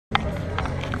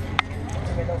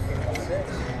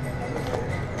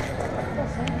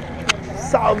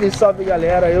Salve, salve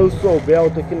galera, eu sou o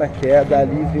Bel, tô aqui na Queda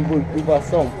Livre em Boituva,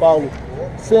 São Paulo,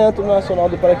 Centro Nacional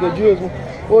do Paraquedismo.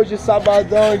 Hoje,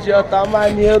 sabadão, o dia tá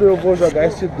maneiro, eu vou jogar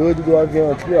esse doido do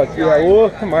avião aqui, ó, que é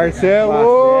o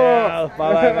Marcelo!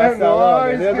 Fala aí, Marcelo,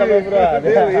 beleza, meu brother?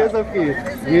 Beleza, filho.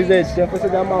 Diz aí, tinha que você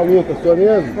dar maluca, sua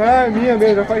mesmo? Ah, minha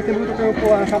mesmo, já faz tempo que eu tô querendo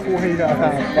pular nessa porra aí já.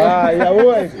 Rapaz, e é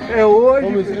hoje? É hoje.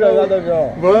 Vamos se jogar do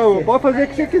avião. Vamos, pode fazer o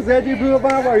que você quiser de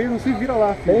barbarismo, não se vira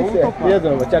lá, filho. Tem certeza,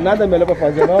 não tinha nada melhor pra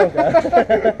fazer não,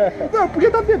 cara? Não, podia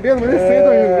estar bebendo, mas é cedo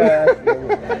ainda.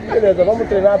 Beleza, vamos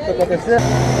treinar pra isso acontecer?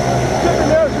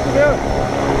 Deixa primeiro.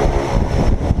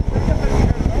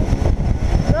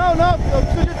 Não, eu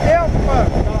preciso de tempo, mano.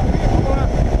 Vamos lá.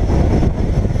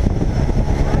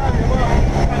 Tá, meu irmão.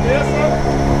 Cabeça.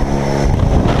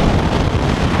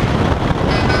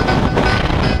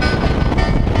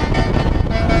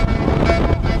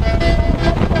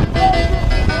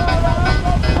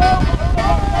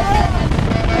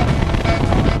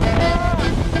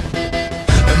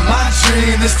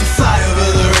 Is to fly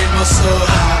over the rainbow so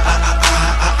high.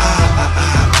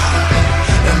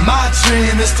 And my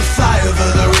dream is to fly over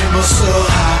the rainbow so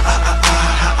high.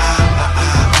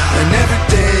 And every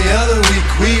day of the week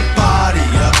we party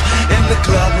up in the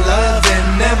club,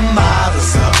 loving them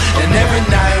models up. And every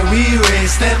night we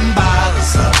raise them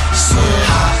bottles up so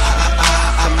high.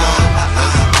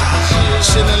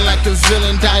 Chillin' like a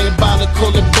villain, diabolical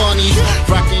and bunny.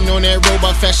 Rockin' on that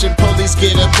robot fashion, police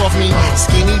get up off me.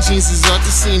 Skinny jeans is off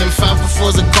the scene, and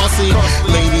 504s are costly.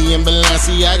 Lady in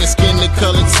Balenciaga, skin the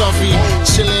colored toffee.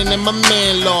 Chillin' in my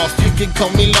man loft, you can call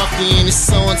me Lofty. And it's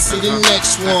on to the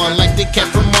next one, like the cat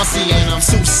from Marcy. And I'm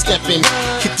two-steppin',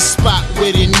 hit the spot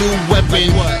with a new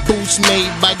weapon. Boots made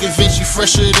by Da Vinci,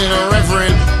 fresher than a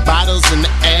reverend. Bottles in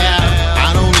the air,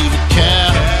 I don't even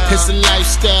care. It's a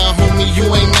lifestyle, homie, you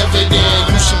ain't never there.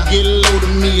 You should get a load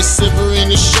of me, a silver in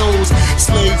the shows.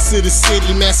 Slave to the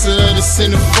city, master of the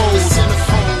centerfolds.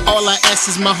 All I ask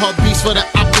is my heart beats for the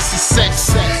opposite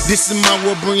sex. This is my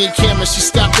world, bring your camera, she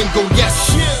stopped and go yes.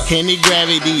 Hand it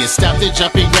gravity and stop to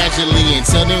drop it gradually.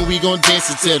 Until then we gon' dance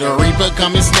until the reaper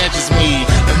come and snatches me.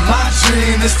 And my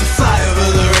dream is to fly over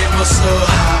the rainbow so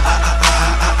high.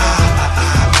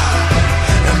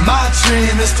 And my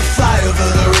dream is to fly over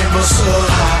the rainbow so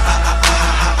high.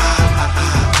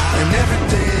 And every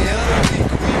day of the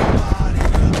week we party.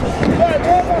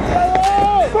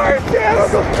 Marcelo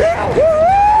do céu!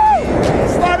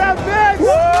 Parabéns! Isso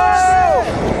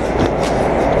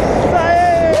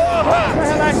aí! Tá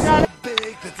relaxado!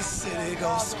 Big that the city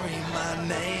gon' scream my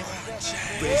name.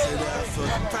 Raise it up for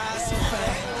the price of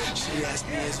fame. She asked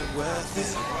me, is it worth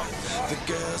it? The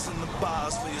girls in the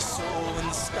bars for your soul in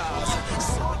the stars.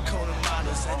 Silicone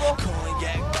models and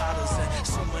cognac bottles and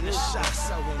so many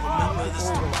shots. I will remember this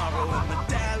tomorrow. And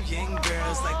medallion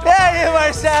girls like the. E aí,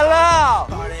 Marcelão?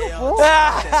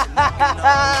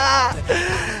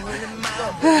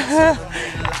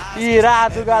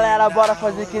 Irado, galera. Bora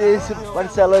fazer que esse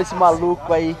Marcelão, esse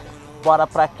maluco aí. Bora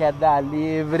pra Queda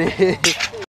Livre.